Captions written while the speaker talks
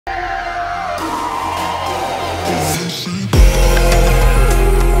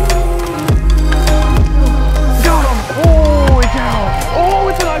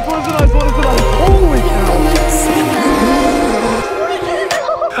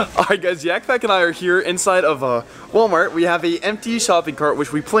Alright guys, Yak Pack and I are here inside of Walmart. We have a empty shopping cart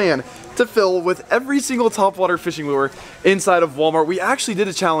which we plan to fill with every single topwater fishing lure inside of Walmart. We actually did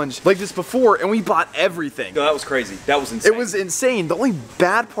a challenge like this before and we bought everything. No, that was crazy. That was insane. It was insane. The only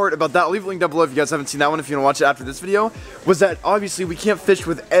bad part about that, I'll leave a link down below if you guys haven't seen that one, if you want to watch it after this video, was that obviously we can't fish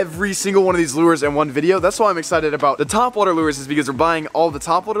with every single one of these lures in one video. That's why I'm excited about the topwater lures, is because we're buying all the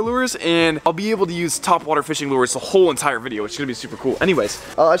topwater lures and I'll be able to use topwater fishing lures the whole entire video, which is going to be super cool. Anyways,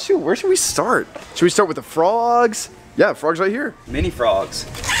 shoot, where should we start? Should we start with the frogs? Yeah, frogs right here. Mini frogs.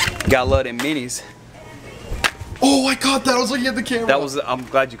 Got love them minis. Oh, I caught that. I was looking at the camera. That was, I'm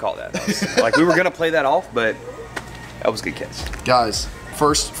glad you caught that. Like, we were going to play that off, but that was a good catch. Guys,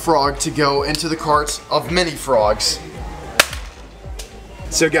 first frog to go into the carts of mini frogs.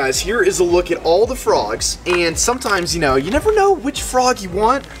 So guys, here is a look at all the frogs, and sometimes, you know, you never know which frog you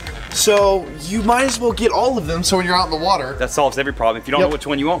want, so you might as well get all of them so when you're out in the water. That solves every problem. If you don't know which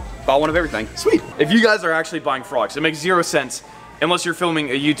one you want, buy one of everything. Sweet. If you guys are actually buying frogs, it makes zero sense unless you're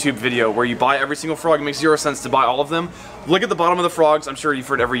filming a YouTube video where you buy every single frog. It makes zero sense to buy all of them. Look at the bottom of the frogs. I'm sure you've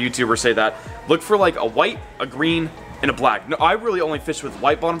heard every YouTuber say that. Look for like a white, a green, and a black. No, I really only fish with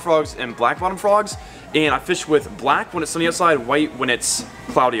white bottom frogs and black bottom frogs, and I fish with black when it's sunny outside, white when it's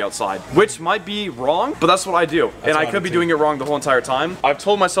cloudy outside, which might be wrong, but that's what I do, and I could be doing it wrong the whole entire time. I've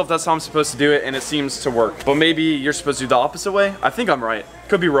told myself that's how I'm supposed to do it, and it seems to work, but maybe you're supposed to do the opposite way. I think I'm right.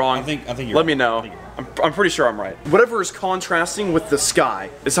 Could be wrong. I think you're Let me know. I'm pretty sure I'm right. Whatever is contrasting with the sky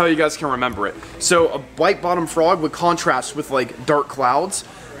is how you guys can remember it. So a white bottom frog would contrast with like dark clouds,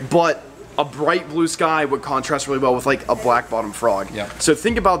 but a bright blue sky would contrast really well with like a black bottom frog. Yeah. So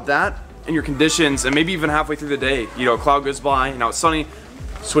think about that in your conditions, and maybe even halfway through the day, you know, a cloud goes by, now it's sunny,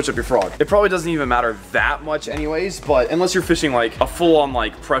 switch up your frog. It probably doesn't even matter that much anyways, but unless you're fishing like a full-on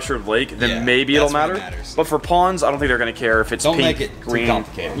like pressured lake, then maybe it'll matter. But for ponds, I don't think they're gonna care if it's pink, make it green. too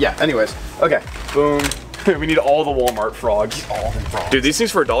complicated. Yeah, anyways. Okay, boom. We need all the Walmart frogs. All the frogs. Dude, these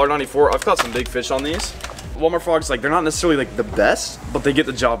things for $1.94, I've caught some big fish on these. Walmart frogs, like, they're not necessarily like the best, but they get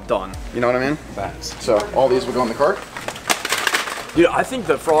the job done. You know what I mean? Facts. So all these will go in the cart. Dude, I think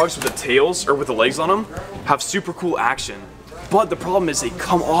the frogs with the tails or with the legs on them have super cool action. But the problem is they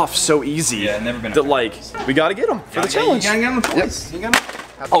come off so easy. Yeah, never been that like we gotta get them for the challenge. You gotta get them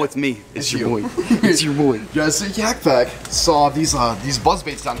twice. Oh, it's me. It's your boy. It's your boy. Guys, so Yak Pack saw these buzz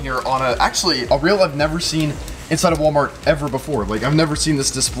baits down here on actually a reel I've never seen inside of Walmart ever before. Like, I've never seen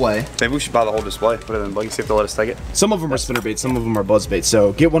this display. Maybe we should buy the whole display. Put it in the buggy, see if they'll let us take it. Some of them are spinner baits, some of them are buzz baits.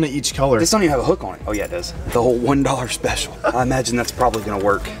 So get one of each color. This don't even have a hook on it. Oh yeah, it does. The whole $1 special. I imagine that's probably gonna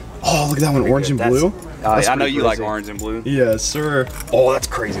work. Oh, look at that one, orange and blue. I know you like orange and blue. Yes, sir. Oh, that's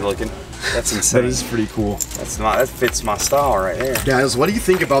crazy looking. That's insane. That is pretty cool. That fits my style right there. Guys, what do you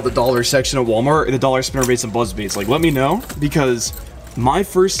think about the dollar section at Walmart, the dollar spinner baits and buzz baits? Like, let me know, because my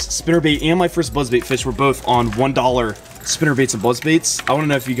first spinner bait and my first buzz bait fish were both on $1 spinner baits and buzz baits. I want to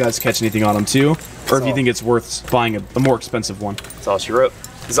know if you guys catch anything on them too, or if you think it's worth buying a more expensive one. That's all she wrote.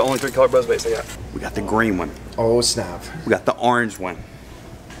 These are the only 3 color buzz baits I got. We got the green one. Oh snap. We got the orange one.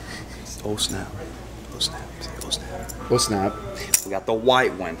 Oh snap. Oh snap. Oh snap. Oh snap. We got the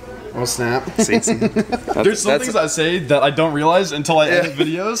white one. Oh snap. See? There's some things I say that I don't realize until I edit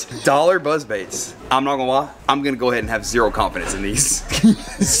videos. Dollar buzz baits. I'm not gonna lie. I'm gonna go ahead and have zero confidence in these.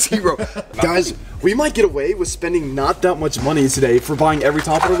 Zero. Guys, we might get away with spending not that much money today for buying every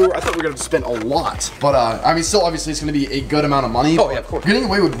topwater lure. I thought we were gonna spend a lot, but I mean, still obviously it's gonna be a good amount of money. Oh yeah, of course. We're getting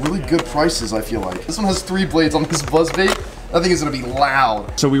away with really good prices, I feel like. This one has 3 blades on this buzz bait. I think it's gonna be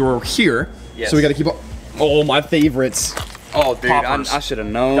loud. So we were here, so we gotta keep up. Oh, my favorites. Oh, dude, I should have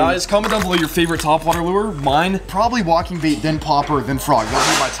known. Guys, comment down below your favorite topwater lure. Mine, probably walking bait, then popper, then frog. Those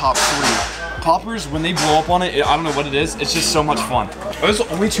are my top 3. Poppers, when they blow up on it, I don't know what it is. It's just so much fun. Are those the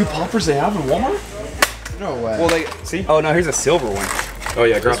only 2 poppers they have in Walmart? No way. Well, they see. Oh no, here's a silver one. Oh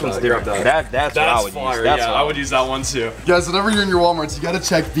yeah, grab that. Grab that. That's what I would use. That's I would use that one too. Guys, whenever you're in your Walmarts, you gotta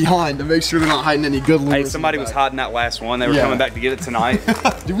check behind to make sure they're not hiding any good lures. Hey, somebody was hiding that last one. They were coming back to get it tonight.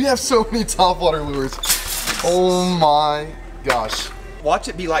 Dude, we have so many topwater lures. Oh my gosh. Watch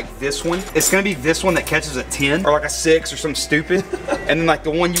it be like this one. It's gonna be this one that catches a 10 or like a 6 or something stupid, and then like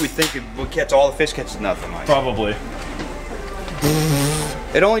the one you would think would catch all the fish catches nothing. Like. Probably.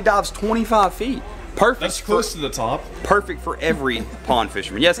 It only dives 25 feet. Perfect. That's close to the top. Perfect for every pond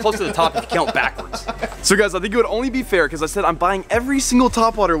fisherman. Yeah, it's close to the top if you count backwards. So guys, I think it would only be fair, because I said I'm buying every single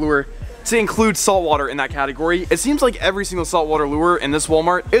topwater lure to include saltwater in that category. It seems like every single saltwater lure in this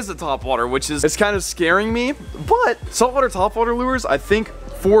Walmart is a topwater, which is, it's kind of scaring me. But saltwater topwater lures, I think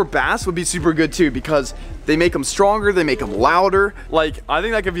for bass would be super good too, because they make them stronger, they make them louder. Like, I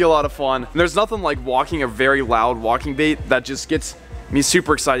think that could be a lot of fun. And there's nothing like walking a very loud walking bait that just gets me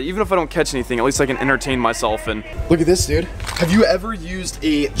super excited. Even if I don't catch anything, at least I can entertain myself. And look at this, dude. Have you ever used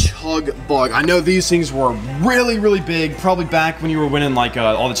a chug bug? I know these things were really, really big, probably back when you were winning like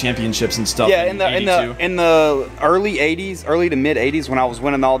all the championships and stuff. Yeah, in the early 80s, early to mid 80s, when I was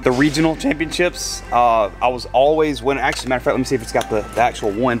winning all the regional championships, I was always winning. Actually, matter of fact, let me see if it's got the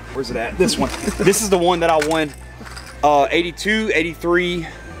actual one. Where's it at? This one. This is the one that I won. 82, 83.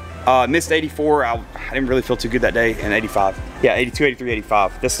 Missed 84. I didn't really feel too good that day. And 85. Yeah, 82, 83,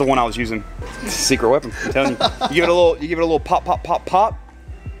 85. That's the one I was using. Secret weapon. I'm telling you. You give it a little pop, pop, pop, pop,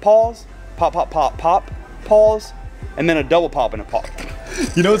 pause, pop, pop, pop, pop, pause, and then a double pop and a pop.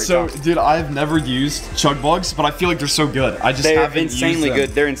 You know what's so, dude, I've never used chug bugs, but I feel like they're so good. I just haven't used them. They're insanely good.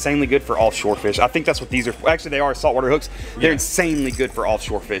 They're insanely good for offshore fish. I think that's what these are. Actually, they are saltwater hooks. They're insanely good for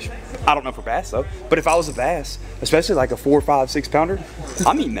offshore fish. I don't know for bass though, but if I was a bass, especially like a 4, 5, 6 pounder,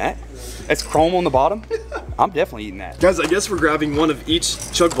 I'm eating that. It's chrome on the bottom. I'm definitely eating that. Guys, I guess we're grabbing one of each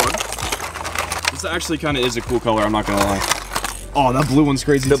chug bug. This actually kind of is a cool color, I'm not gonna lie. Oh, that blue one's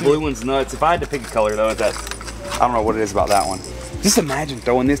crazy The too. blue one's nuts. If I had to pick a color though, I don't know what it is about that one. Just imagine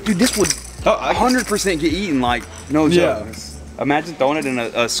throwing this. Dude, this would 100% get eaten, like, no joke. Yeah. Imagine throwing it in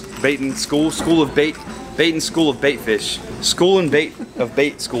a baiting school of bait fish. School and bait of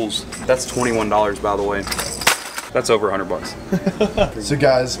bait schools. That's $21, by the way. That's over 100 bucks. So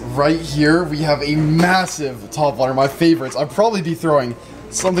guys, right here we have a massive topwater, my favorites. I'd probably be throwing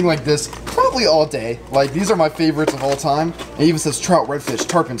something like this probably all day. Like, these are my favorites of all time. It even says trout, redfish,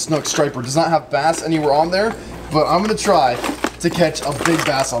 tarpon, snook, striper. Does not have bass anywhere on there, but I'm gonna try to catch a big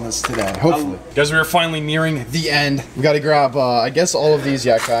bass on this today, hopefully. Guys, we are finally nearing The end. We gotta grab, I guess all of these,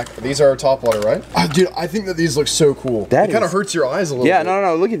 Yak Pack. These are topwater, right? Dude, I think that these look so cool. It kind of hurts your eyes a little bit. Yeah,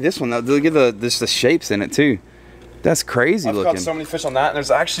 no. Look at this one though. Look at the shapes in it too. That's crazy looking. I've got so many fish on that, and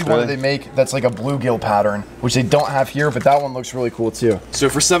there's actually One that they make that's like a bluegill pattern, which they don't have here, but that one looks really cool too. So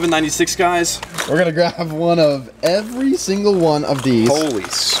for $7.96, guys, we're gonna grab one of every single one of these. Holy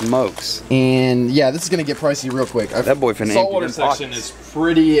smokes. And yeah, this is gonna get pricey real quick. That boy finna saltwater section is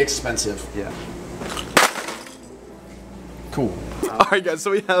pretty expensive. Yeah. Cool. Alright guys,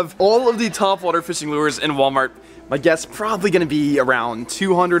 so we have all of the topwater fishing lures in Walmart. My guess probably gonna be around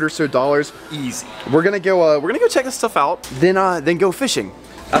 $200 or so. Easy. We're gonna go check this stuff out, then go fishing.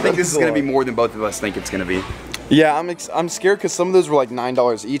 I think this is gonna be more than both of us think it's gonna be. Yeah, I'm scared because some of those were like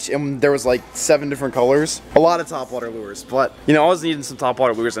 $9 each, and there was like 7 different colors. A lot of topwater lures, but you know, I was needing some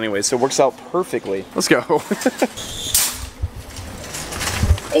topwater lures anyway, so it works out perfectly. Let's go.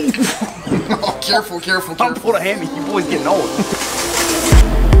 Oh, careful. Don't pull a hammy, you boys getting old.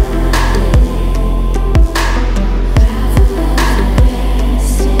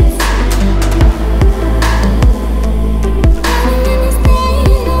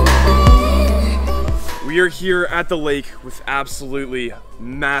 We are here at the lake with absolutely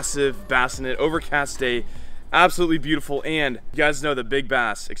massive bass in it. Overcast day, absolutely beautiful, and you guys know that big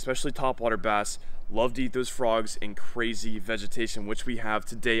bass, especially topwater bass, love to eat those frogs in crazy vegetation, which we have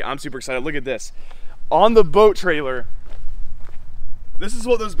today. I'm super excited. Look at this. On the boat trailer, this is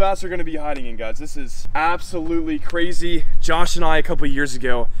what those bass are gonna be hiding in, guys. This is absolutely crazy. Josh and I, a couple years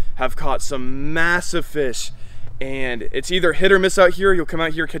ago, have caught some massive fish, and it's either hit or miss out here. You'll come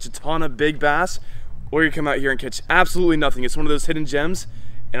out here, catch a ton of big bass, or you come out here and catch absolutely nothing. It's one of those hidden gems,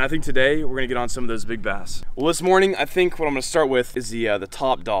 and I think today we're gonna get on some of those big bass. Well, this morning, I think what I'm gonna start with is the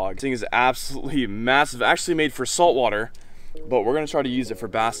top dog. This thing is absolutely massive, actually made for saltwater, but we're gonna try to use it for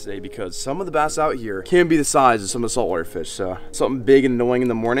bass today because some of the bass out here can be the size of some of the saltwater fish. So something big and annoying in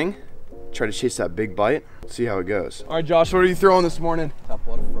the morning, try to chase that big bite, see how it goes. All right, Josh, what are you throwing this morning?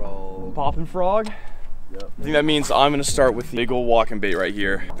 Topwater frog. Popping frog? Yep. I think that means I'm gonna start with the big old walking bait right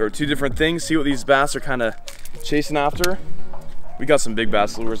here. Throw 2 different things, see what these bass are kind of chasing after. We got some big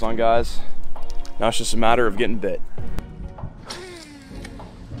bass lures on, guys. Now it's just a matter of getting bit.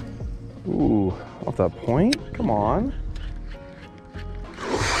 Ooh, off that point, come on.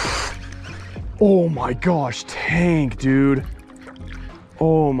 Oh my gosh, tank, dude.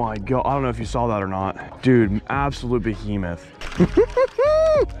 Oh my god, I don't know if you saw that or not. Dude, absolute behemoth.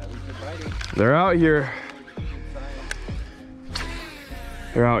 They're out here.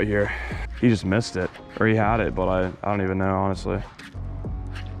 They're out here. He just missed it, or he had it, but I don't even know, honestly.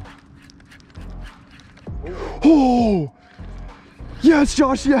 Oh! Yes,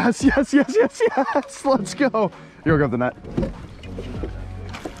 Josh, yes. Let's go. You'll grab the net.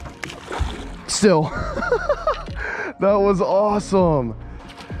 Still. That was awesome.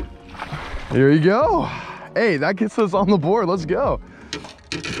 Here you go. Hey, that gets us on the board. Let's go.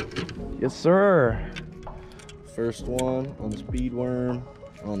 Yes, sir. First one on the speed worm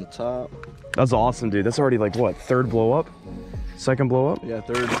on the top. That's awesome, dude. That's already like what, 3rd blow up? Second blow up? Yeah,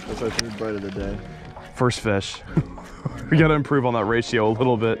 third. That's our third bite of the day. First fish. We gotta improve on that ratio a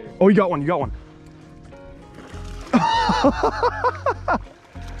little bit. Oh, you got one, you got one.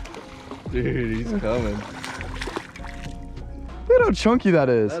 Dude, he's coming. Look at how chunky that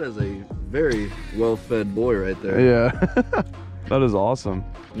is. That is a very well-fed boy right there. Yeah. That is awesome.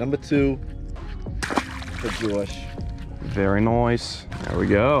 Number 2 for Josh. Very nice. There we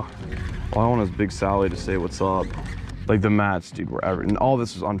go. All I want is Big Sally to say what's up. Like the mats, dude, wherever. And all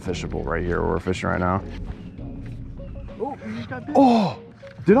this is unfishable right here where we're fishing right now. Oh, you just got bit. Oh,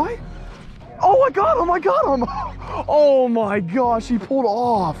 did I? Oh, I got him, I got him. Oh my gosh, he pulled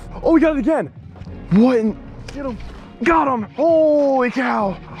off. Oh, we got it again. What in? Get him. Got him. Holy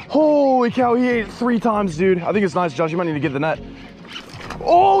cow. Holy cow, he ate it 3 times, dude. I think it's nice, Josh. You might need to get the net.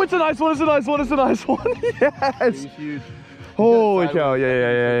 Oh, it's a nice one, it's a nice one, it's a nice one. Yes. He's huge. Holy cow,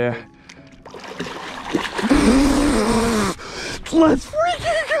 yeah. Let's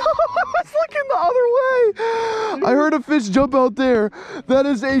freaking go! It's looking the other way. I heard a fish jump out there. That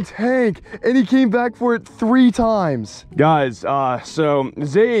is a tank, and he came back for it 3 times. Guys, so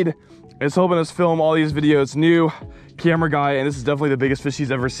Zaid is helping us film all these videos. New camera guy, and this is definitely the biggest fish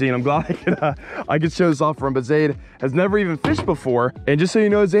he's ever seen. I'm glad I could show this off for him, but Zaid has never even fished before. And just so you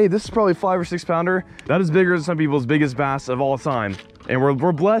know, Zaid, this is probably 5 or 6 pounder. That is bigger than some people's biggest bass of all time. And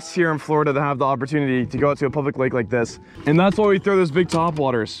we're blessed here in Florida to have the opportunity to go out to a public lake like this. And that's why we throw those big top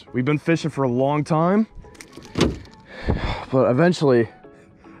waters. We've been fishing for a long time, but eventually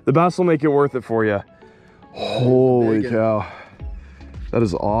the bass will make it worth it for you. Holy cow. That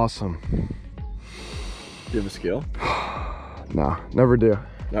is awesome. Do you have a scale? No, never do.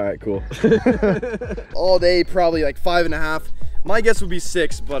 All right, cool. All day, probably like 5.5. My guess would be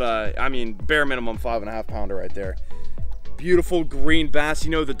 6, but I mean, bare minimum 5.5 pounder right there. Beautiful green bass. You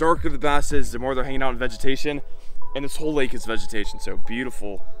know, the darker the bass is, the more they're hanging out in vegetation. And this whole lake is vegetation, so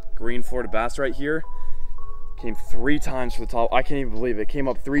beautiful green Florida bass right here. Came 3 times for the top. I can't even believe it. Came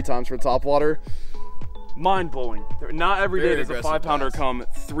up 3 times for the top water. Mind-blowing. Not every day does a 5 pounder come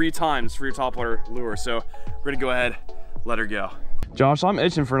 3 times for your topwater lure. So we're gonna go ahead, let her go. Josh, I'm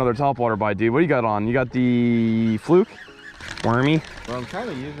itching for another topwater bite, dude. What do you got on? You got the fluke? Wormy? Well, I'm kind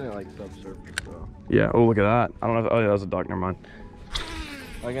of using it like subsurface, so. Yeah, oh, look at that. I don't know if, oh yeah, that was a duck, never mind.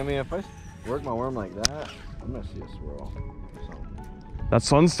 Like, I mean, if I work my worm like that, I'm gonna see a swirl. That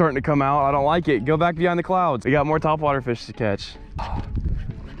sun's starting to come out. I don't like it. Go back behind the clouds. We got more topwater fish to catch.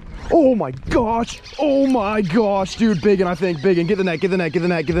 Oh my gosh. Oh my gosh, dude. Biggin, I think. Biggin. Get the net, get the net, get the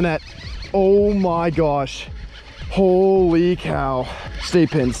net, get the net. Oh my gosh. Holy cow. Stay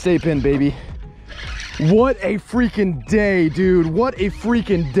pinned, baby. What a freaking day, dude. What a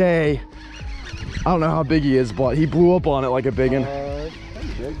freaking day. I don't know how big he is, but he blew up on it like a biggin.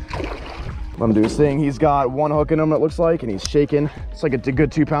 Big. Let him do his thing. He's got 1 hook in him, it looks like, and he's shaking. It's like a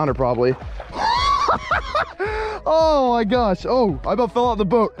good 2 pounder probably. Oh my gosh. Oh, I about fell out the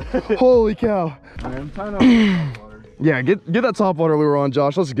boat. Holy cow. I'm tying up the water. Yeah, get that topwater lure on,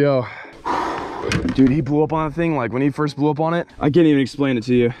 Josh. Let's go. Dude, he blew up on the thing. Like when he first blew up on it, I can't even explain it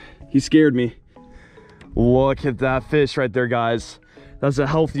to you. He scared me. Look at that fish right there, guys. That's a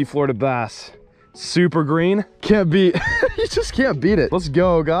healthy Florida bass. Super green. Can't beat. You just can't beat it. Let's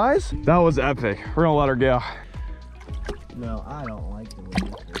go, guys. That was epic. We're gonna let her go. No, I don't like the way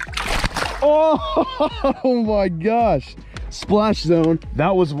you fish. Oh my gosh. Splash zone.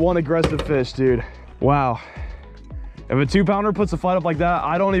 That was one aggressive fish, dude. Wow. If a 2 pounder puts a fight up like that,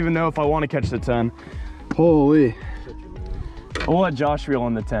 I don't even know if I want to catch the 10. Holy. I'll let Josh reel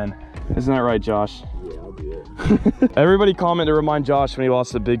in the 10. Isn't that right, Josh? Yeah, I'll do it. Everybody comment to remind Josh when he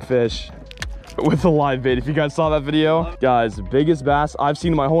lost a big fish with a live bait. If you guys saw that video, guys, the biggest bass I've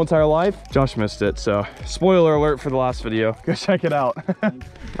seen in my whole entire life. Josh missed it, so spoiler alert for the last video. Go check it out.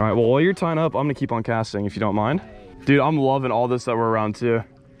 All right, well, while you're tying up, I'm gonna keep on casting if you don't mind. Dude, I'm loving all this that we're around too.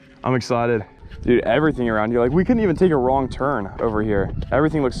 I'm excited. Dude, everything around here, like we couldn't even take a wrong turn over here.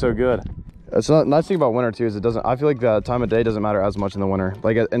 Everything looks so good. It's not nice thing about winter too is it doesn't, I feel like the time of day doesn't matter as much in the winter.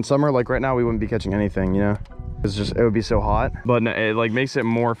 Like in summer, like right now, we wouldn't be catching anything, you know? It's just, it would be so hot, but it like makes it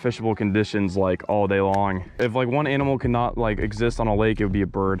more fishable conditions like all day long. If like one animal cannot like exist on a lake, it would be a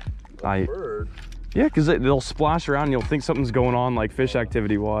bird. Bird? Yeah, because they'll splash around and you'll think something's going on like fish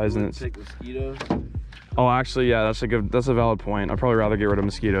activity wise. And it's, take mosquitoes. oh, actually, yeah, that's a valid point. I'd probably rather get rid of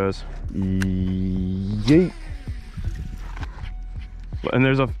mosquitoes. Yeet. And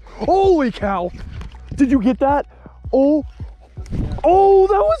there's a, holy cow. Did you get that? Oh, oh,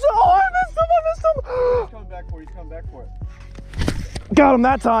 that was, oh, I missed him. He's coming back for it, he's coming back for it. Got him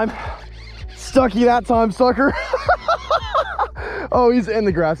that time. Stucky that time, sucker. Oh, he's in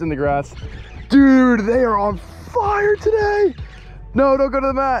the grass, Dude, they are on fire today. No, don't go to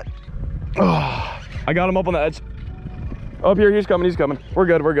the mat. Oh, I got him up on the edge. Up here, he's coming, he's coming. We're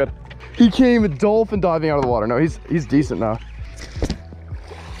good, we're good. He came dolphin diving out of the water. No, he's decent now.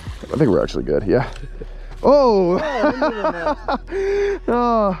 I think we're actually good, yeah. Oh!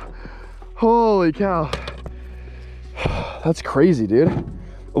 Oh, holy cow. That's crazy, dude.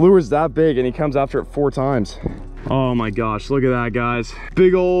 The lure's that big and he comes after it 4 times. Oh my gosh, look at that, guys.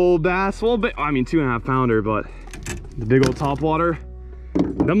 Big old bass. Well, I mean, 2.5 pounder, but the big old topwater.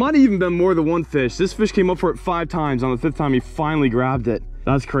 That might have even been more than one fish. This fish came up for it 5 times. On the 5th time, he finally grabbed it.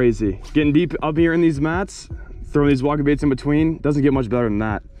 That's crazy. Getting deep up here in these mats, throwing these walking baits in between, doesn't get much better than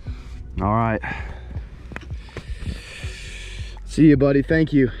that. All right. See you, buddy.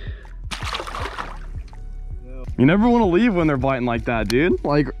 Thank you. You never want to leave when they're biting like that, dude.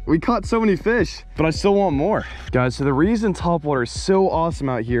 Like, we caught so many fish, but I still want more. Guys, so the reason topwater is so awesome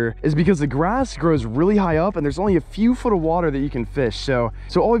out here is because the grass grows really high up and there's only a few foot of water that you can fish. So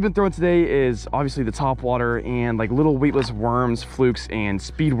all we've been throwing today is obviously the topwater and like little weightless worms, flukes, and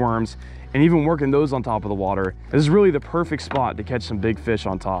speed worms, and even working those on top of the water. This is really the perfect spot to catch some big fish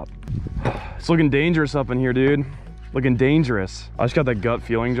on top. It's looking dangerous up in here, dude. Looking dangerous. I just got that gut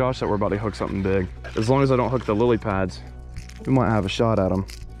feeling, Josh, that we're about to hook something big. As long as I don't hook the lily pads, we might have a shot at them.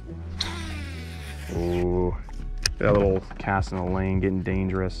 Ooh, that little cast in the lane, getting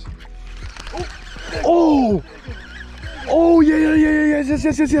dangerous. Oh! Oh, yeah,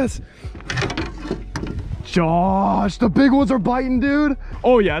 yes. Josh, the big ones are biting, dude.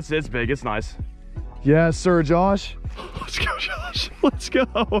 Oh yeah, it's big, it's nice. Yes, sir, Josh. Let's go, Josh. Let's go.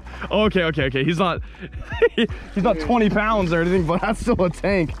 Okay. He's not he's not 20 pounds or anything, but that's still a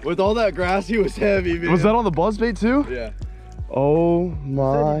tank. With all that grass, he was heavy, man. Was that on the buzzbait too? Yeah. Oh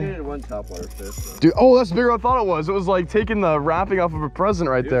my. You needed 1 topwater fish. So. Dude, oh, that's bigger than I thought it was. It was like taking the wrapping off of a present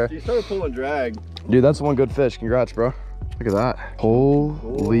right there. You started pulling drag. Dude, that's one good fish. Congrats, bro. Look at that.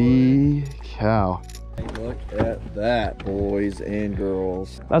 Holy cow. Look at that, boys and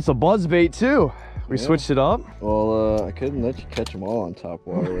girls. That's a buzzbait too. We switched it up. Well, I couldn't let you catch them all on top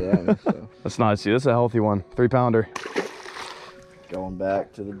water without me, so. That's nice, dude. That's a healthy one. 3 pounder. Going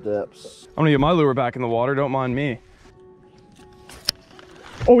back to the depths. I'm gonna get my lure back in the water. Don't mind me.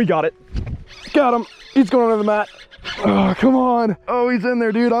 Oh, we got it. Got him. He's going under the mat. Oh, come on. Oh, he's in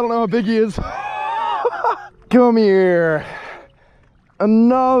there, dude. I don't know how big he is. Come here.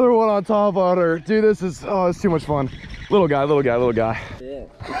 Another one on top water. Dude, this is, oh, it's too much fun. Little guy. Yeah.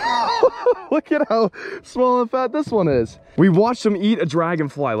 Look at how small and fat this one is. We watched him eat a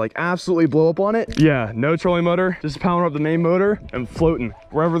dragonfly, like absolutely blow up on it. Yeah, no trolling motor, just powering up the main motor and floating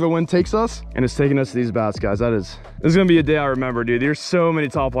wherever the wind takes us. And it's taking us to these bass, guys. This is gonna be a day I remember, dude. There's so many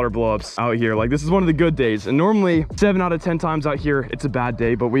topwater blowups out here. Like, this is one of the good days. And normally 7 out of 10 times out here, it's a bad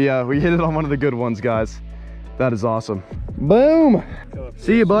day, but we hit it on one of the good ones, guys. That is awesome. Boom.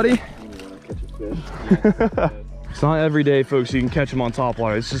 See you, buddy. It's not every day, folks, you can catch them on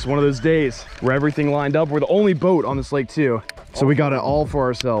topwater. It's just one of those days where everything lined up. We're the only boat on this lake too, so we got it all for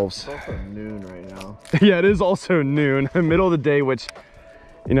ourselves. It's also noon right now. Yeah, it is also noon, middle of the day, which,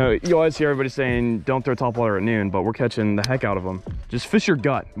 you know, you always hear everybody saying don't throw topwater at noon, but we're catching the heck out of them. Just fish your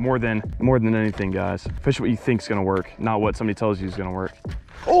gut more than anything, guys. Fish what you think's gonna work, not what somebody tells you is gonna work.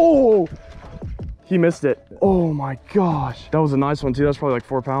 Oh! He missed it. Oh my gosh. That was a nice one too. That's probably like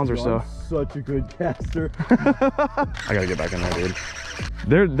 4 pounds or so. Such a good caster. I gotta get back in there,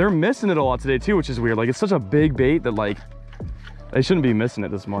 dude. They're missing it a lot today too, which is weird. Like, it's such a big bait that like they shouldn't be missing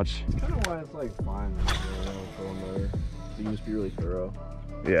it this much. That's kind of why it's like fine. You can just be really thorough.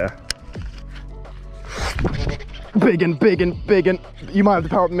 Yeah. Biggin. You might have to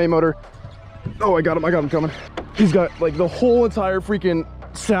power up the main motor. Oh, I got him coming. He's got like the whole entire freaking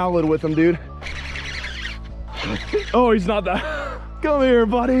salad with him, dude. Oh, he's not that. Come here,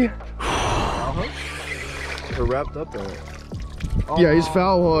 buddy. They're wrapped up in it. Yeah, he's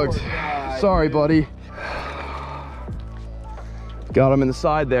foul hooked. Sorry, buddy. Got him in the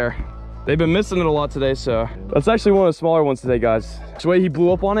side there. They've been missing it a lot today, so that's actually one of the smaller ones today, guys. The way he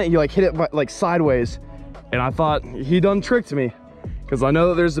blew up on it, he like hit it like sideways, and I thought he done tricked me, because I know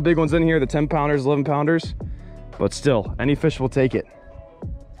that there's the big ones in here, the 10 pounders, 11 pounders, but still, any fish will take it.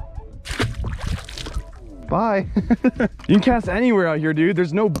 Bye. You can cast anywhere out here, dude.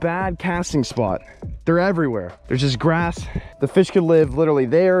 There's no bad casting spot. They're everywhere. There's just grass. The fish could live literally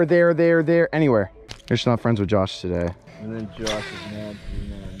there, anywhere. You're just not friends with Josh today. And then Josh is mad for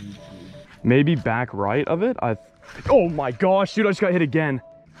me on YouTube. Maybe back right of it. Oh my gosh, dude, I just got hit again.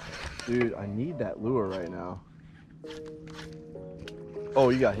 Dude, I need that lure right now. Oh,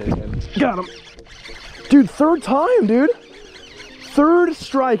 you got hit again. Got him. Dude, 3rd time, dude. 3rd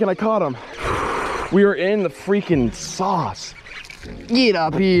strike and I caught him. We are in the freaking sauce. Get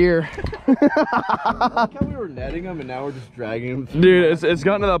up here. How we were netting them and now we're just dragging them through. Dude, it's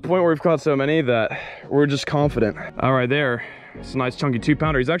gotten to that point where we've caught so many that we're just confident. All right, there. It's a nice chunky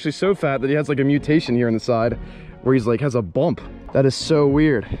 2-pounder. He's actually so fat that he has like a mutation here in the side where he's like has a bump. That is so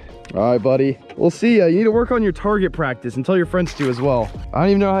weird. All right, buddy. We'll see ya. You need to work on your target practice and tell your friends to as well. I don't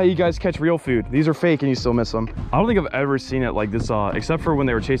even know how you guys catch real food. These are fake and you still miss them. I don't think I've ever seen it like this, except for when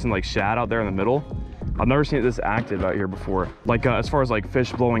they were chasing like shad out there in the middle. I've never seen it this active out here before. Like as far as like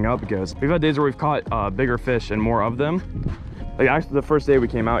fish blowing up goes. We've had days where we've caught bigger fish and more of them. Like actually the first day we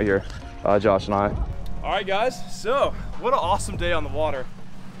came out here, Josh and I. All right, guys. So what an awesome day on the water.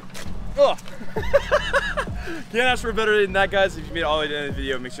 Ugh. Can't ask for a better day than that, guys. If you made it all the way to the end of the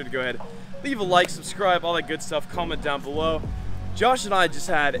video, make sure to go ahead, leave a like, subscribe, all that good stuff. Comment down below. Josh and I just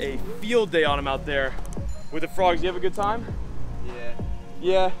had a field day on him out there with the frogs. You have a good time? Yeah.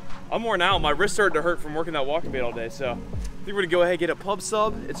 Yeah. I'm worn out. My wrist started to hurt from working that walking bait all day, so I think we're gonna go ahead and get a pub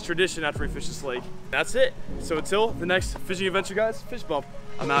sub. It's tradition after we fish this lake. That's it. So until the next fishing adventure, guys, fish bump,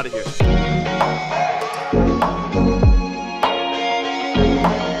 I'm out of here.